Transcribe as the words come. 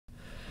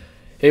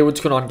Hey,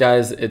 what's going on,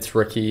 guys? It's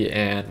Ricky,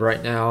 and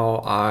right now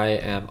I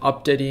am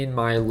updating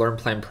my Learn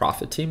Plan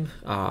Profit team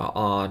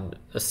on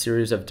a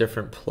series of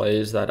different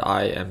plays that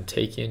I am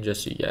taking,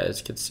 just so you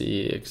guys can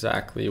see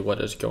exactly what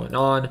is going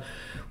on.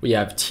 We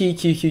have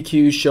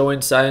TQQQ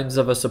showing signs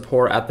of a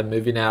support at the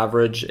moving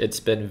average. It's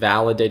been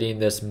validating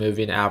this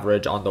moving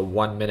average on the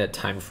 1 minute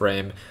time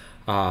frame.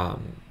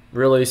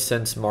 Really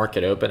since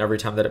market open. Every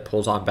time that it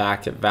pulls on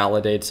back, it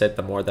validates it.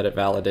 The more that it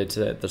validates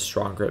it, the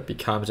stronger it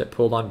becomes. It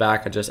pulled on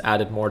back. I just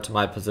added more to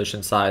my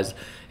position size.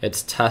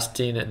 It's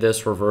testing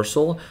this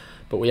reversal,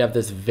 but we have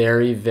this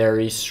very,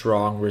 very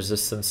strong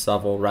resistance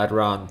level right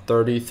around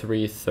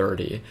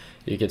 33.30.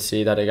 You can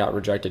see that it got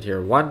rejected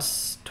here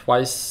once,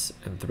 twice,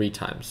 and 3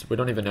 times. We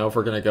don't even know if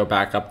we're going to go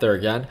back up there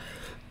again.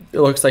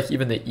 It looks like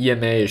even the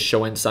EMA is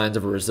showing signs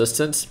of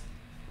resistance.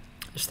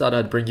 Just thought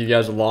I'd bring you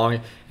guys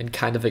along and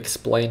kind of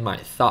explain my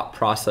thought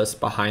process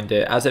behind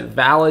it. As it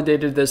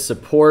validated this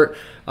support,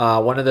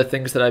 one of the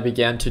things that I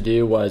began to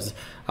do was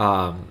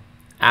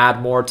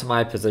add more to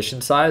my position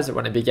size.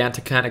 When it began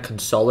to kind of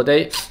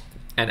consolidate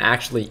and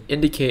actually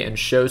indicate and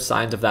show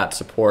signs of that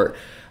support,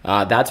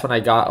 that's when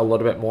I got a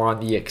little bit more on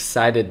the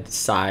excited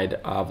side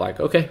of like,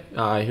 okay,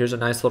 here's a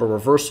nice little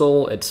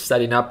reversal. It's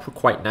setting up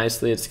quite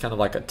nicely. It's kind of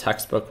like a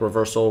textbook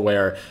reversal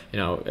where, you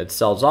know, it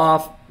sells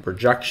off,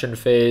 rejection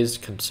phase,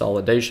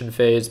 consolidation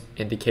phase,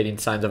 indicating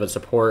signs of a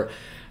support,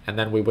 and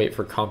then we wait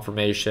for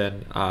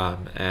confirmation. Yeah,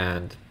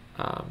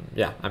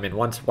 I mean,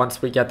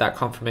 once we get that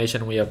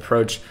confirmation, we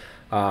approach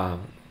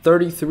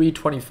 33.25,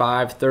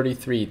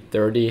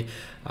 33.30.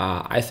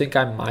 I think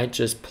I might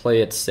just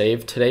play it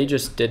safe. Today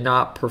just did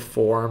not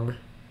perform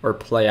or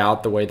play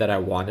out the way that I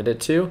wanted it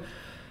to.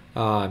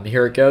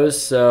 Here it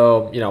goes.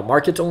 So, you know,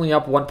 market's only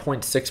up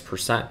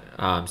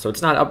 1.6%. So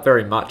it's not up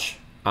very much.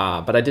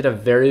 But I did a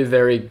very,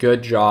 very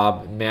good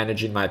job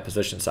managing my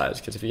position size,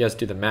 because if you guys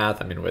do the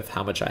math, I mean, with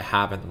how much I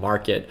have in the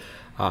market,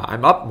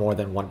 I'm up more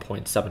than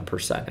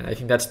 1.7%. And I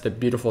think that's the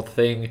beautiful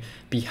thing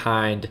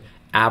behind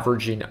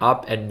averaging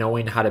up and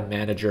knowing how to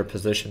manage your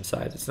position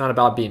size. It's not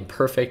about being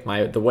perfect.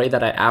 The way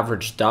that I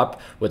averaged up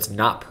was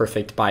not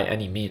perfect by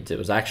any means. It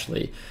was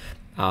actually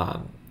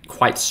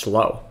quite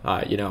slow.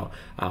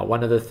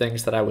 One of the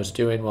things that I was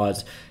doing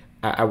was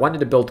I wanted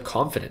to build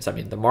confidence. I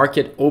mean, the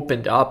market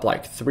opened up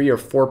like 3 or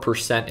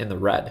 4% in the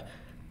red.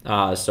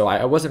 So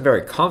I wasn't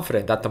very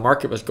confident that the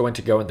market was going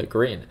to go in the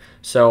green.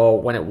 So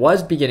when it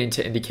was beginning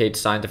to indicate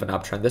signs of an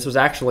uptrend, this was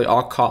actually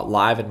all caught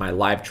live in my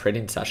live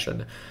trading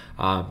session.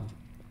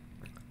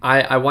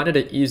 I wanted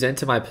to ease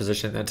into my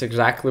position. That's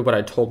exactly what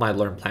I told my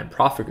Learn Plan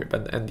Profit group.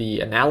 And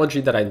the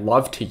analogy that I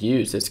love to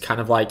use is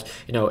kind of like,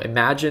 you know,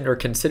 imagine or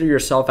consider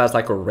yourself as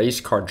like a race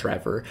car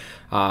driver.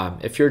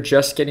 If you're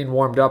just getting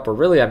warmed up, or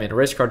really, I mean, a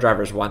race car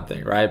driver is one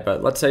thing, right?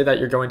 But let's say that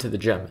you're going to the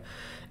gym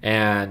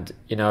and,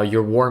 you know,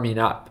 you're warming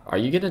up. Are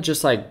you going to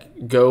just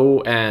like go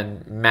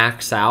and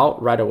max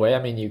out right away?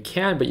 I mean, you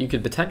can, but you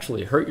could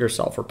potentially hurt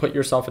yourself or put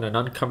yourself in an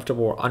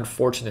uncomfortable or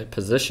unfortunate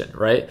position,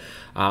 right?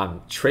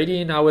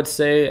 Trading, I would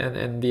say,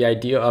 and the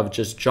idea of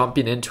just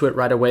jumping into it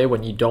right away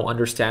when you don't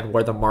understand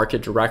where the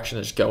market direction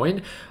is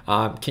going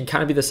can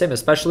kind of be the same,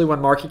 especially when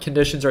market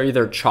conditions are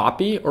either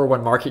choppy or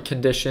when market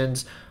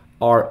conditions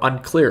are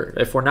unclear.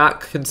 If we're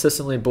not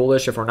consistently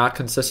bullish, if we're not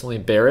consistently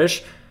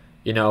bearish,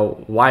 you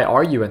know, why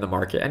are you in the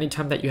market?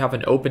 Anytime that you have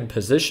an open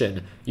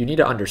position, you need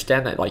to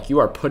understand that like you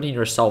are putting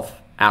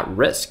yourself at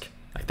risk.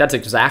 Like that's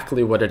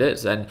exactly what it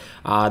is. And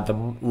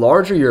the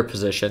larger your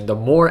position, the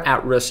more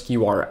at risk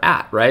you are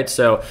at, right?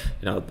 So,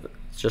 you know,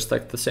 it's just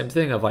like the same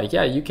thing of like,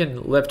 yeah, you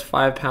can lift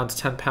 5 pounds,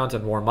 10 pounds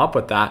and warm up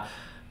with that.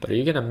 But are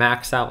you going to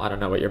max out? I don't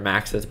know what your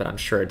max is, but I'm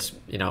sure it's,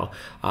 you know,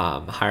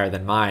 higher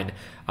than mine.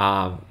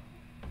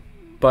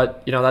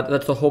 But, you know,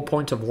 that's the whole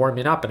point of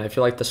warming up. And I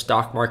feel like the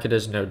stock market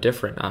is no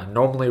different.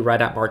 Normally,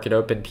 right at market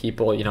open,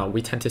 people, you know,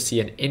 we tend to see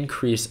an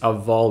increase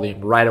of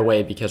volume right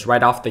away, because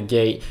right off the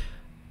gate,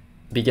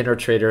 beginner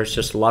traders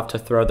just love to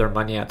throw their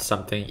money at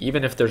something,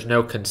 even if there's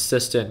no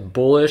consistent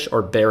bullish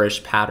or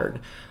bearish pattern.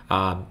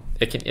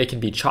 It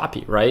can be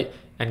choppy, right?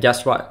 And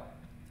guess what?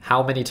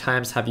 How many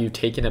times have you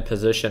taken a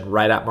position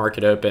right at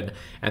market open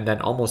and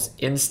then almost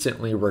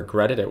instantly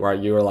regretted it, where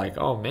you were like,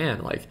 oh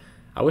man, like,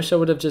 I wish I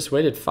would have just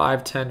waited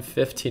 5, 10,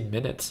 15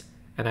 minutes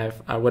and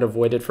I would have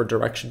waited for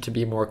direction to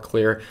be more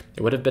clear.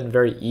 It would have been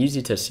very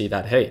easy to see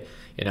that, hey,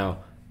 you know,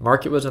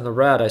 market was in the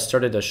red. I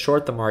started to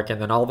short the market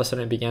and then all of a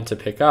sudden it began to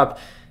pick up.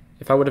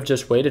 If I would have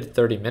just waited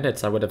 30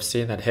 minutes, I would have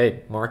seen that,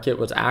 hey, market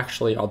was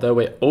actually, although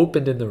it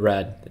opened in the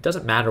red, it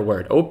doesn't matter where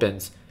it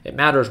opens. It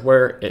matters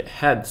where it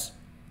heads,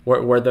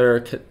 where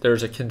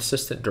there's a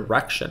consistent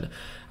direction.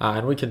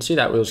 And we can see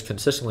that it was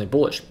consistently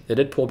bullish. It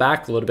did pull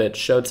back a little bit,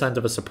 showed signs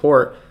of a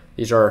support.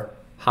 These are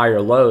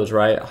higher lows,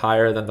 right?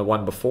 Higher than the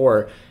one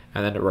before.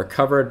 And then it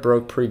recovered,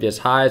 broke previous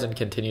highs, and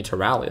continued to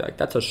rally. Like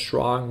that's a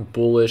strong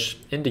bullish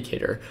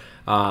indicator,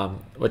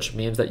 which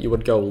means that you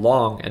would go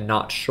long and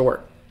not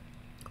short.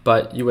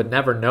 But you would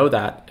never know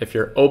that if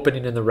you're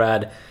opening in the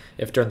red,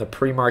 if during the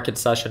pre-market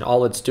session,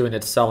 all it's doing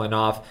is selling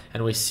off.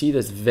 And we see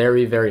this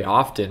very, very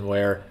often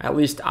where, at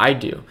least I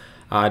do,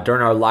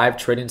 During our live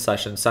trading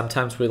sessions,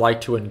 sometimes we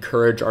like to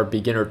encourage our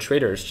beginner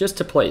traders just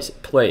to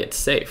play it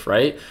safe,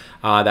 right?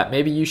 That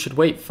maybe you should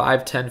wait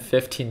 5, 10,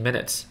 15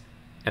 minutes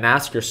and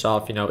ask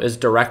yourself, is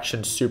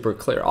direction super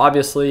clear?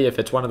 Obviously, if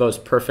it's one of those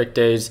perfect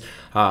days,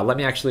 let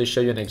me actually show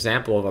you an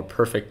example of a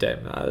perfect day.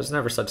 There's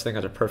never such thing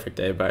as a perfect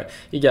day, but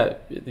you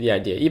get the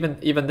idea.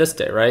 Even this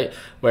day, right,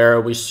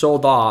 where we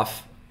sold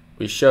off,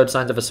 we showed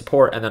signs of a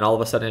support, and then all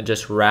of a sudden it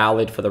just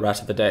rallied for the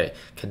rest of the day.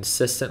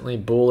 Consistently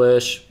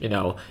bullish,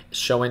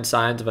 showing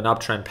signs of an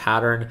uptrend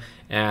pattern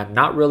and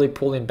not really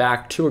pulling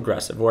back too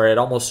aggressive, where it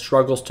almost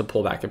struggles to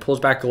pull back. It pulls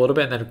back a little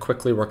bit and then it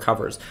quickly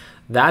recovers.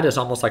 That is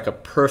almost like a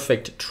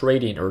perfect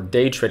trading or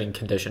day trading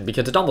condition,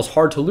 because it's almost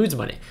hard to lose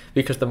money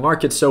because the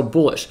market's so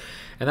bullish.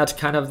 And that's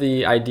kind of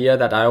the idea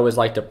that I always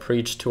like to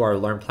preach to our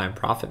Learn Plan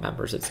Profit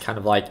members. It's kind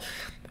of like,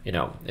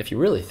 if you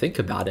really think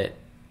about it,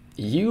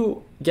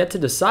 you get to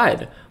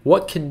decide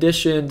what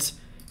conditions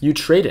you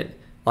trade in.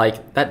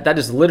 Like that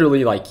is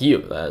literally like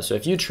you. So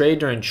if you trade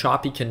during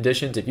choppy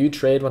conditions, if you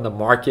trade when the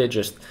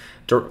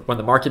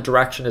market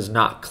direction is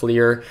not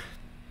clear,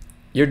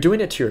 you're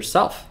doing it to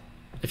yourself.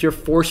 If you're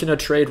forcing a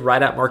trade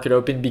right at market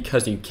open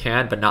because you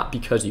can, but not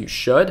because you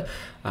should,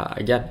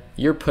 again,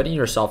 you're putting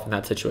yourself in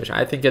that situation.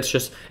 I think it's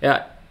just,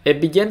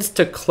 it begins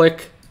to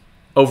click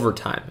over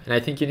time. And I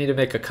think you need to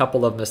make a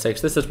couple of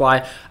mistakes. This is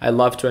why I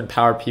love to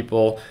empower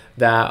people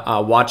that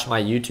watch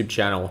my YouTube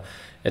channel.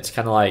 It's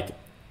kind of like,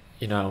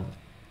 I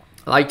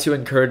like to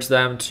encourage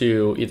them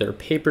to either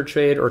paper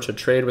trade or to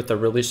trade with a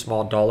really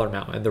small dollar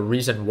amount. And the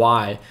reason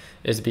why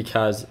is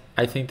because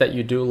I think that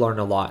you do learn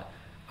a lot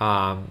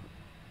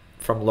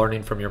from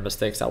learning from your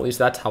mistakes. At least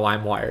that's how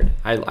I'm wired.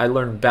 I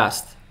learn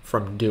best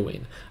from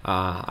doing.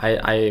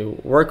 I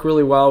work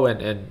really well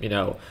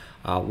in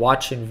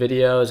watching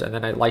videos, and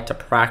then I like to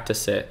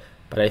practice it.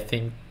 But I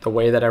think the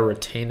way that I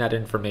retain that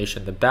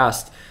information the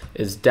best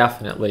is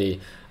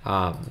definitely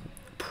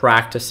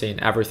practicing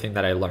everything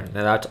that I learn. And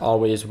that's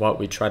always what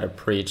we try to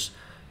preach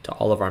to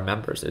all of our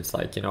members. It's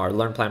like, our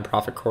Learn Plan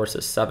Profit course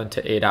is 7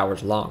 to 8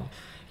 hours long.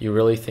 You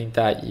really think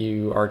that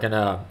you are going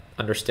to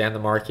understand the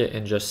market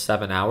in just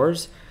 7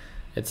 hours?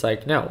 It's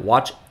like, no,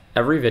 watch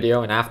every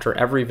video, and after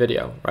every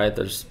video, right,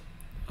 there's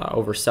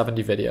over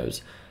 70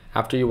 videos.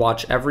 After you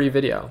watch every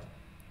video,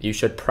 you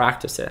should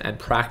practice it, and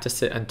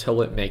practice it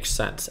until it makes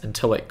sense,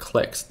 until it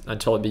clicks,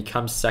 until it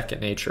becomes second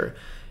nature.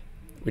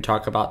 We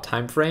talk about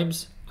time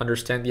frames.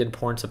 Understand the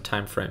importance of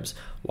time frames.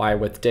 Why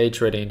with day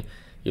trading,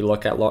 you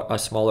look at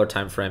smaller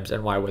time frames,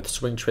 and why with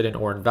swing trading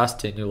or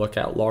investing, you look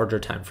at larger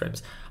time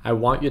frames. I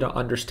want you to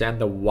understand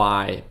the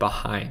why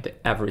behind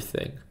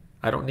everything.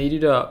 I don't need you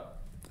to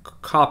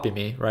copy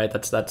me, right?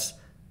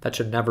 That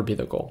should never be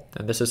the goal.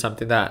 And this is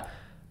something that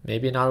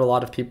maybe not a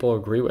lot of people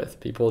agree with.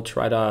 People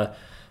try to,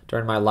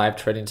 during my live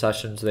trading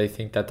sessions, they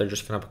think that they're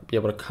just going to be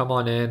able to come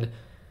on in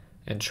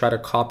and try to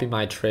copy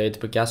my trades.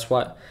 But guess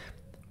what?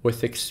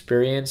 With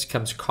experience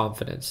comes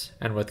confidence,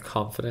 and with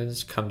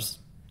confidence comes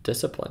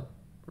discipline,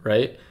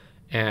 right?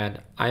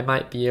 And I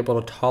might be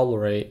able to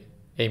tolerate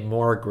a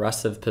more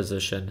aggressive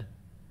position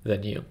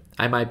than you.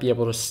 I might be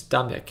able to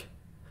stomach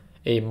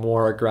a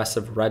more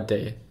aggressive red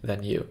day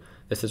than you.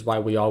 This is why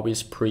we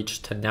always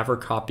preach to never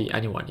copy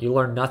anyone. You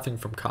learn nothing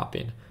from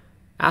copying.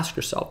 Ask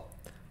yourself,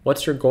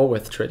 what's your goal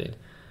with trading?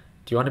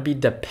 Do you want to be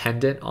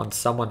dependent on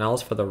someone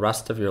else for the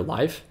rest of your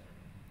life?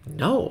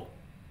 No.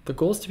 The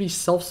goal is to be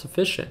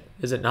self-sufficient,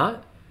 is it not?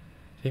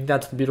 I think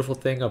that's the beautiful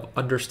thing of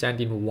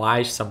understanding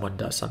why someone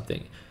does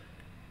something.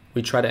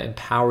 We try to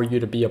empower you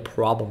to be a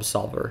problem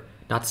solver,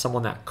 not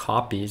someone that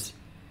copies.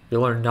 You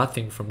learn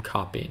nothing from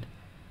copying.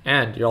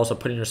 And you're also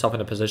putting yourself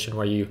in a position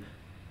where you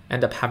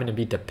end up having to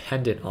be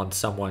dependent on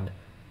someone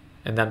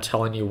and them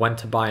telling you when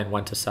to buy and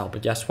when to sell.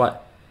 But guess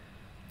what?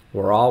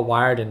 We're all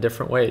wired in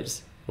different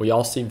ways. We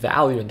all see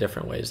value in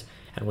different ways,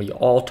 and we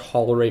all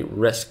tolerate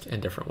risk in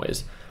different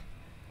ways.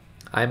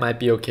 I might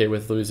be okay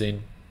with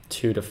losing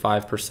 2 to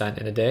 5%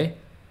 in a day.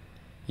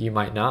 You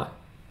might not.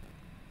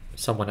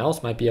 Someone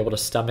else might be able to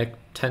stomach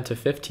 10 to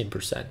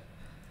 15%.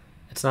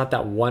 It's not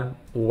that one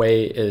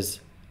way is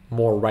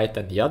more right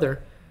than the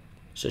other.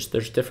 It's just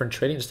there's different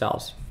trading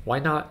styles. Why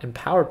not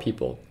empower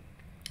people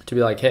to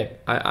be like, hey,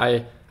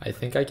 I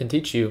think I can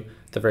teach you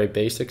the very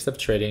basics of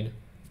trading,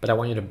 but I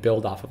want you to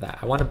build off of that.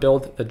 I want to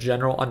build the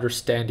general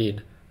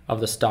understanding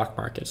of the stock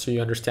market so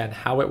you understand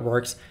how it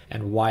works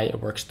and why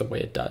it works the way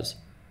it does.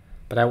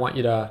 But I want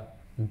you to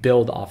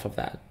build off of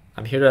that.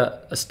 I'm here to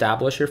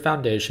establish your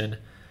foundation,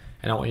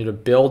 and I want you to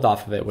build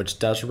off of it, which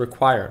does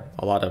require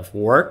a lot of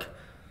work.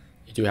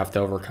 You do have to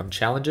overcome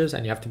challenges,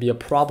 and you have to be a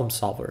problem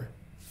solver.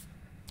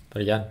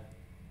 But again,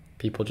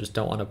 people just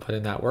don't want to put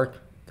in that work.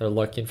 They're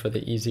looking for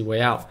the easy way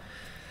out.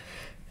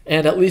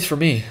 And at least for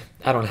me,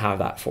 I don't have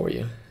that for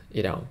you.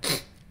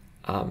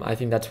 I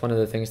think that's one of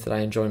the things that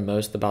I enjoy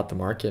most about the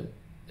market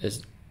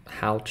is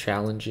how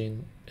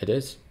challenging it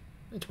is.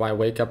 It's why I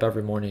wake up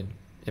every morning.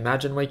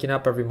 Imagine waking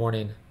up every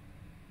morning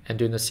and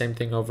doing the same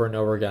thing over and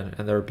over again,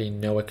 and there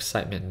being no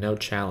excitement, no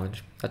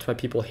challenge. That's why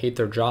people hate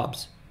their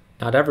jobs.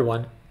 Not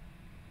everyone.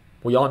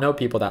 We all know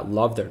people that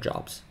love their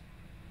jobs.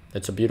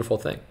 It's a beautiful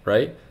thing,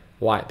 right?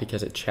 Why?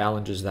 Because it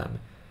challenges them.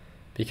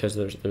 Because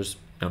there's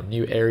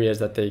new areas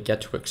that they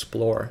get to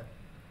explore.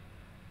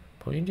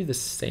 But when you do the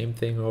same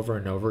thing over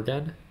and over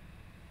again,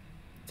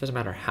 it doesn't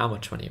matter how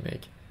much money you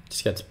make. It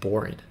just gets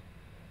boring,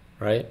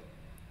 right?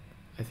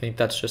 I think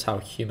that's just how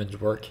humans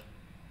work.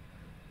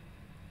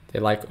 They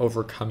like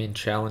overcoming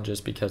challenges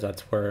because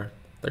that's where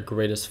the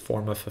greatest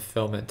form of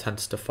fulfillment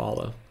tends to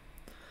follow.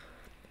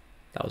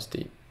 That was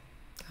deep.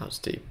 That was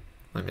deep.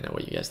 Let me know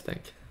what you guys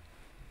think.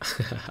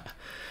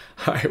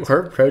 All right,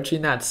 we're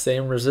approaching that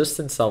same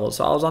resistance level.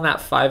 So I was on that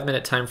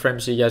 5-minute time frame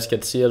so you guys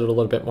could see it a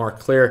little bit more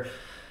clear.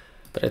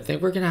 But I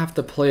think we're going to have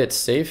to play it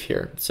safe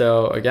here.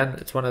 So again,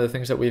 it's one of the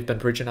things that we've been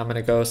preaching. I'm going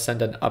to go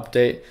send an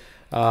update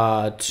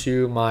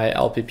to my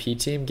LPP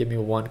team. Give me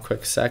one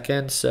quick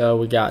second. So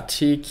we got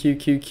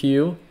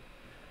TQQQ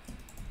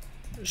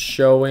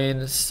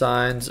showing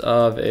signs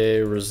of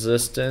a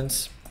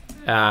resistance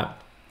at,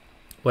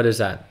 what is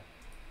that?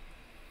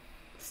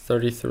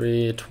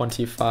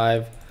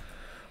 33.25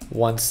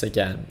 once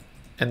again.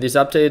 And these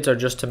updates are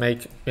just to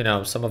make,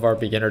 some of our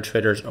beginner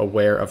traders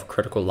aware of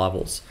critical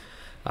levels.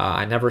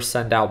 I never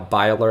send out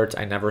buy alerts.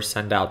 I never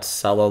send out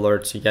sell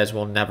alerts. You guys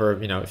will never,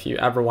 if you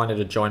ever wanted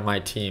to join my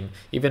team,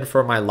 even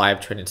for my live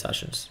trading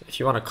sessions, if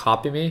you want to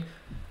copy me,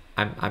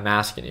 I'm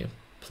asking you,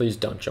 please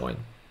don't join.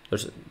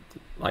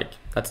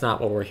 That's not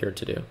what we're here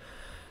to do.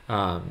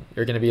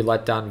 You're going to be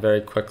let down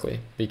very quickly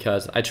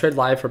because I trade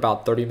live for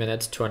about 30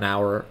 minutes to an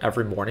hour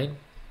every morning,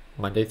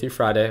 Monday through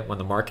Friday. When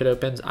the market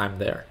opens, I'm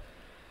there.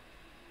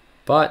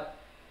 But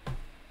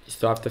you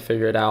still have to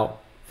figure it out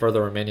for the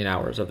remaining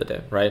hours of the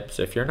day, right?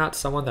 So if you're not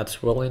someone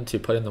that's willing to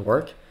put in the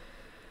work,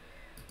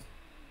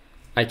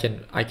 I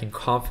can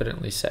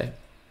confidently say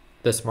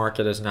this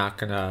market is not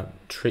going to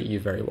treat you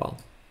very well.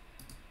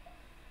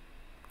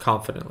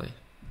 Confidently.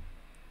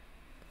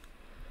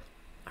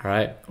 All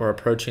right, we're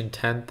approaching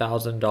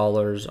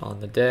 $10,000 on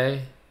the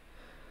day.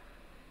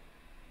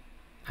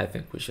 I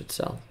think we should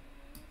sell.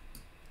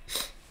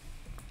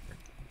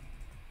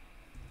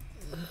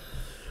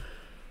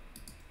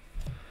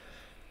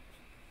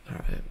 All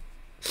right.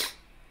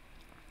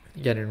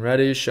 Getting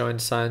ready, showing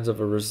signs of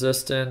a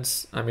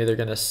resistance. I'm either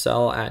going to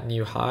sell at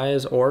new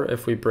highs or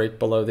if we break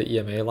below the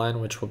EMA line,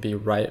 which will be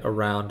right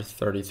around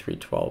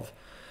 33.12.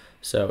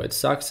 So it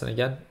sucks. And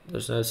again,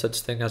 there's no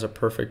such thing as a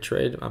perfect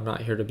trade. I'm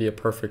not here to be a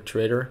perfect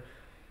trader.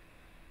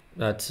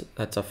 That's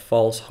a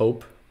false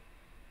hope.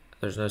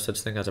 There's no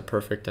such thing as a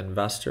perfect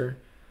investor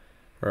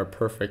or a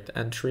perfect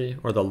entry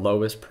or the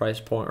lowest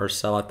price point or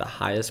sell at the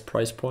highest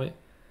price point.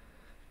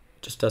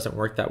 Just doesn't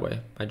work that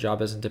way. My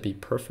job isn't to be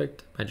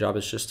perfect. My job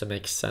is just to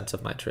make sense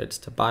of my trades,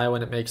 to buy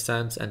when it makes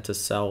sense and to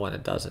sell when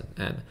it doesn't.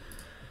 And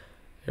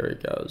here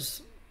it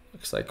goes.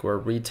 Looks like we're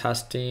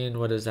retesting.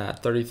 What is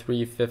that?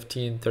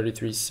 33.15,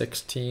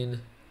 33.16.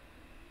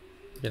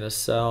 Gonna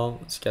sell.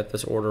 Let's get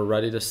this order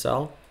ready to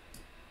sell.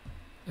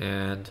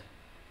 And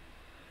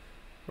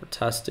we're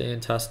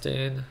testing.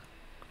 I'm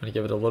gonna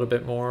give it a little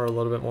bit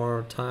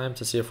more time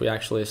to see if we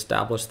actually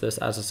establish this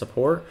as a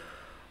support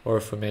or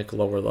if we make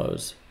lower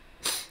lows.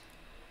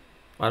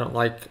 I don't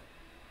like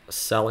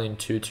selling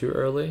too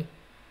early.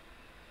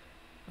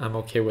 I'm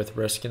okay with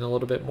risking a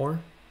little bit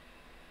more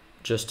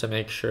just to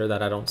make sure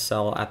that I don't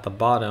sell at the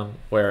bottom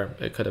where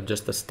it could have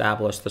just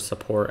established the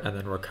support and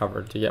then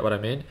recovered. Do you get what I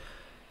mean?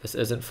 This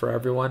isn't for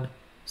everyone.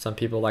 Some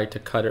people like to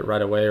cut it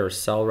right away or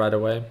sell right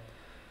away.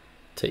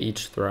 To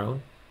each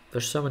throne.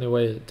 There's so many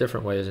ways,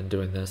 different ways in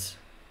doing this.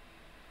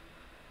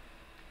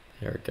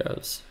 Here it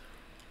goes.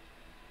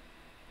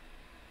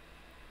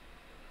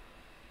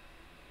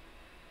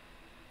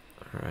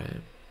 All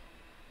right.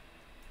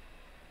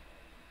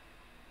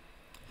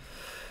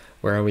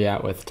 Where are we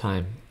at with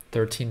time?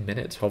 13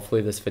 minutes.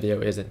 Hopefully this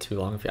video isn't too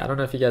long for you. I don't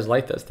know if you guys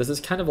like this. This is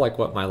kind of like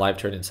what my live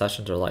trading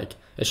sessions are like.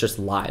 It's just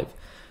live.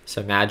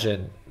 So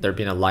imagine there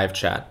being a live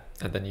chat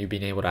and then you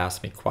being able to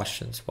ask me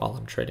questions while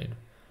I'm trading.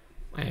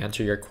 I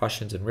answer your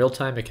questions in real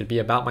time. It could be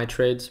about my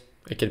trades.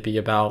 It could be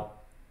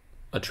about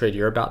a trade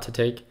you're about to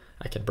take.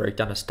 I can break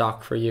down a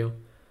stock for you.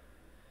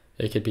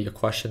 It could be a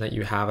question that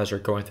you have as you're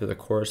going through the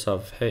course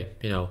of, hey,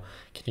 can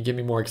you give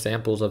me more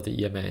examples of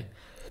the EMA?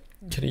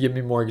 Can you give me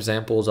more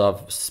examples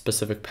of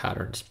specific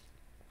patterns?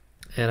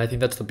 And I think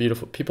that's the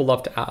beautiful, people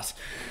love to ask.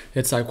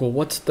 It's like, well,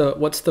 what's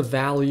the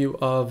value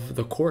of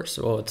the course?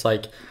 Well, it's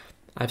like,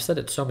 I've said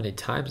it so many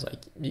times, like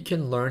you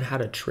can learn how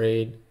to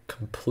trade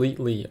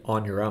completely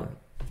on your own.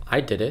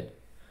 I did it.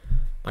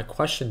 My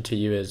question to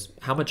you is,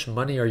 how much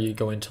money are you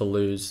going to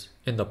lose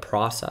in the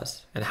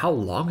process? And how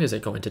long is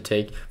it going to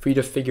take for you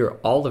to figure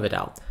all of it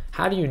out?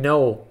 How do you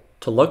know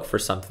to look for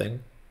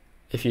something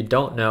if you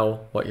don't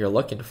know what you're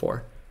looking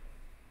for?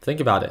 Think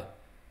about it.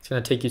 It's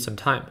going to take you some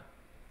time.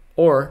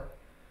 Or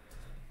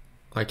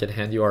I can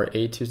hand you our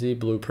A to Z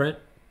blueprint.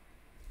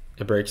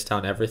 It breaks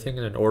down everything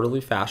in an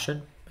orderly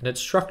fashion and it's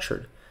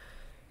structured.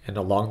 And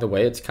along the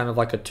way, it's kind of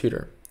like a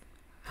tutor.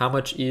 How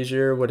much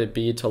easier would it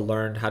be to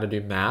learn how to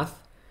do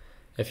math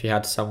if you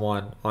had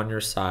someone on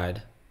your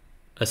side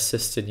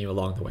assisting you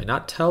along the way?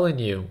 Not telling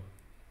you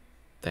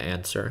the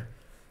answer,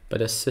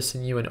 but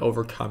assisting you in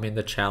overcoming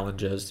the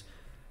challenges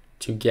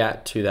to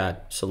get to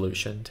that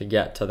solution, to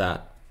get to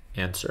that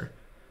answer.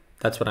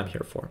 That's what I'm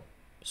here for.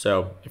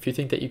 So if you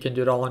think that you can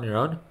do it all on your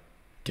own,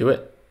 do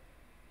it.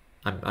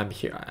 I'm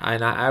here,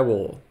 and I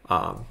will,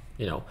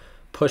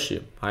 push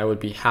you. I would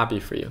be happy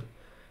for you.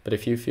 But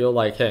if you feel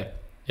like, hey,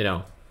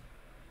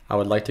 I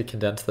would like to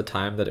condense the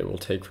time that it will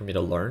take for me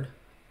to learn,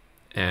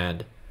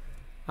 and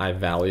I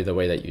value the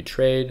way that you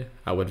trade,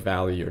 I would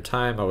value your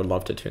time, I would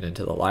love to tune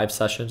into the live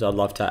sessions, I'd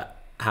love to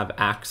have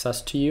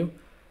access to you,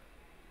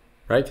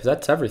 right? Because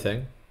that's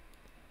everything.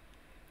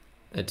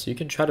 You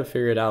can try to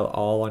figure it out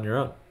all on your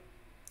own,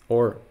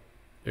 or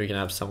you can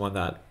have someone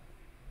that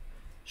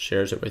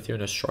shares it with you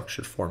in a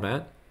structured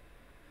format,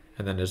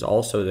 and then is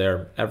also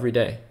there every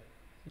day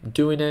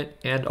doing it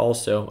and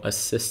also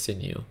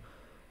assisting you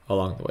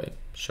along the way,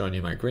 showing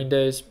you my green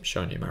days,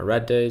 showing you my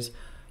red days,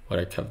 what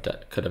I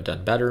could have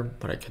done better,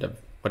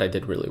 what I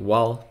did really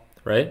well,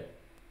 right?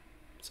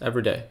 It's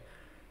every day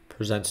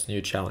presents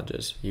new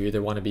challenges. You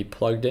either want to be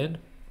plugged in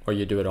or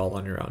you do it all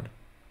on your own.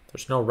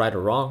 There's no right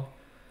or wrong.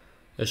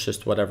 It's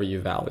just whatever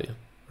you value,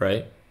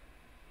 right?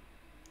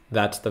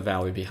 That's the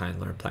value behind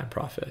Learn, Plan,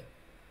 Profit.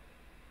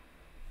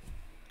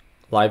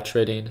 Live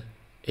trading,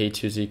 A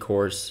to Z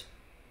course,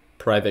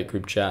 private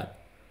group chat,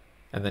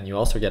 and then you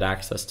also get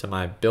access to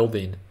my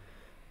building,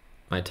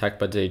 my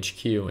TechBuds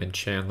HQ in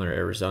Chandler,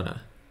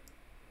 Arizona.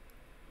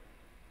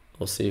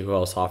 We'll see who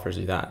else offers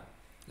you that,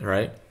 all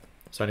right?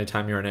 So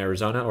anytime you're in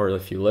Arizona, or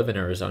if you live in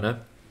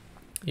Arizona,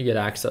 you get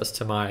access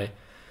to my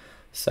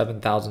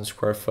 7,000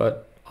 square foot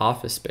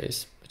office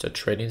space. It's a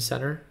trading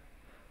center.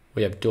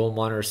 We have dual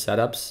monitor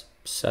setups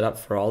set up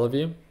for all of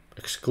you,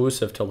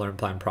 exclusive to Learn,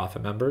 Plan,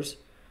 Profit members.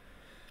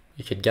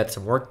 You can get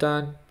some work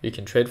done. You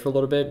can trade for a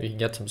little bit. You can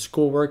get some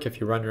schoolwork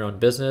if you run your own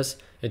business.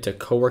 It's a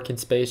co-working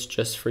space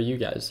just for you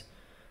guys.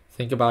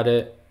 Think about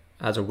it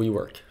as a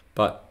WeWork,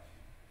 but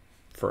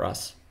for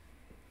us,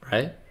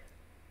 right?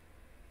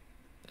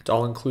 It's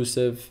all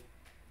inclusive,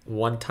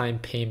 one-time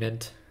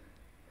payment,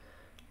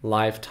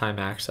 lifetime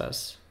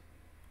access.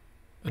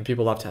 And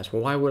people love to ask,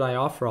 well, why would I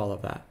offer all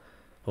of that?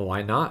 Well,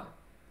 why not?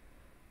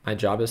 My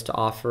job is to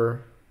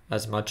offer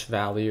as much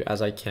value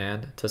as I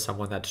can to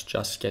someone that's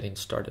just getting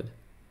started.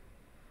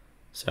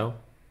 So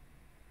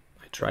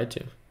I try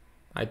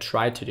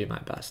to do my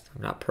best.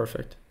 I'm not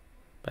perfect,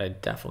 but I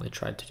definitely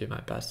tried to do my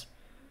best.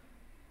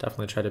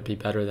 Definitely try to be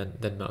better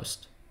than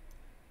most,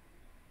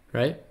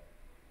 right?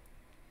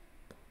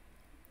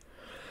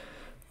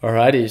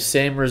 Alrighty,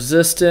 same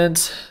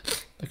resistance.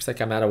 Looks like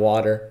I'm out of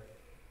water.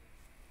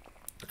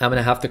 I'm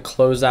gonna have to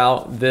close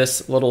out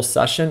this little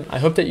session. I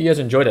hope that you guys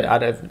enjoyed it.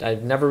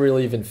 I've never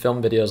really even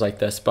filmed videos like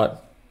this,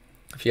 but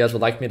if you guys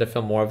would like me to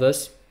film more of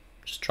this,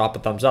 just drop a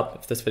thumbs up.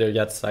 If this video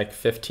gets like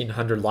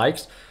 1,500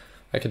 likes,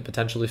 I could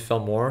potentially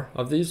film more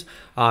of these.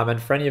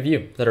 And for any of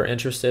you that are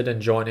interested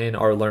in joining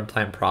our Learn,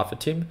 Plan, Profit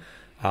team,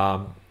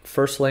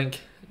 first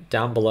link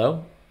down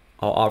below,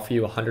 I'll offer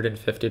you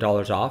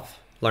 $150 off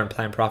Learn,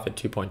 Plan, Profit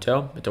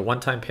 2.0. It's a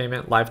one-time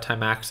payment,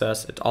 lifetime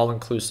access. It's all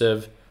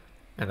inclusive,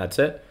 and that's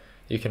it.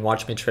 You can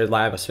watch me trade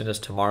live as soon as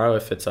tomorrow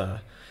if it's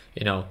a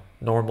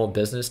normal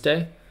business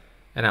day,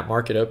 and at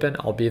market open,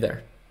 I'll be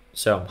there.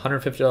 So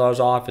 $150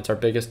 off. It's our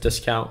biggest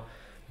discount.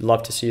 We'd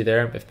love to see you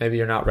there. If maybe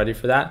you're not ready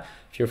for that,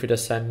 feel free to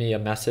send me a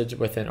message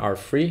within our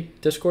free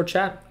Discord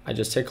chat. I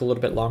just take a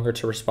little bit longer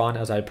to respond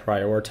as I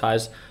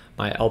prioritize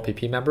my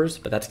LPP members,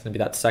 but that's going to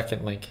be that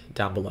second link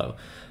down below.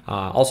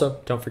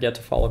 Also, don't forget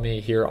to follow me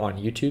here on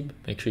YouTube.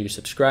 Make sure you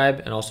subscribe,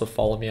 and also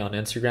follow me on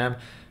Instagram,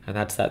 and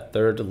that's that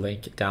third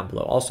link down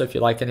below. Also, if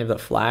you like any of the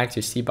flags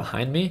you see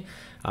behind me,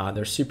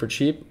 they're super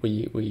cheap.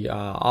 We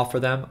offer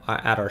them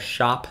at our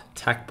Shop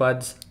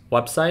TechBuds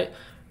website.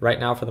 Right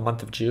now for the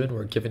month of June,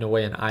 we're giving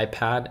away an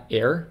iPad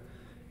Air,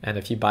 and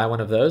if you buy one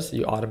of those,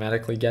 you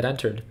automatically get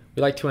entered.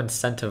 We like to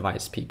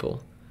incentivize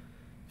people,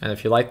 and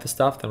if you like the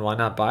stuff, then why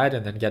not buy it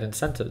and then get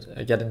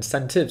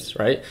incentives,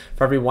 right?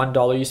 For every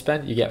 $1 you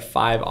spend, you get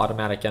 5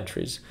 automatic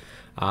entries.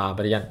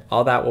 But again,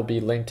 all that will be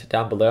linked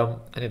down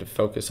below. I need to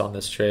focus on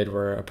this trade.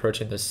 We're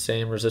approaching the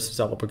same resistance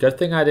level, but good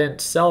thing I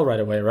didn't sell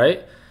right away,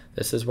 right?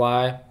 This is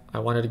why I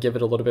wanted to give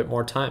it a little bit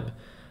more time.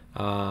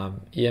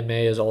 EMA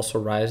is also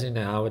rising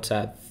now. It's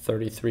at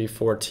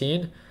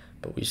 33.14,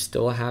 but we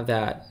still have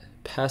that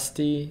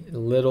pesky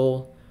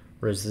little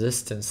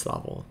resistance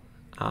level.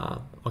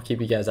 I'll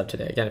keep you guys up to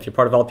date. Again, if you're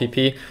part of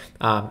LPP,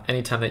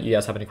 anytime that you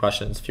guys have any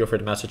questions, feel free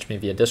to message me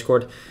via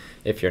Discord.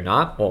 If you're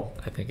not, well,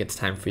 I think it's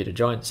time for you to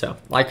join. So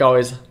like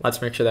always,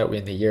 let's make sure that we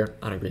end the year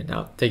on a green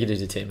note. Take it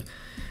easy, team.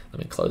 Let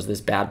me close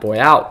this bad boy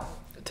out.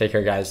 Take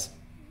care, guys.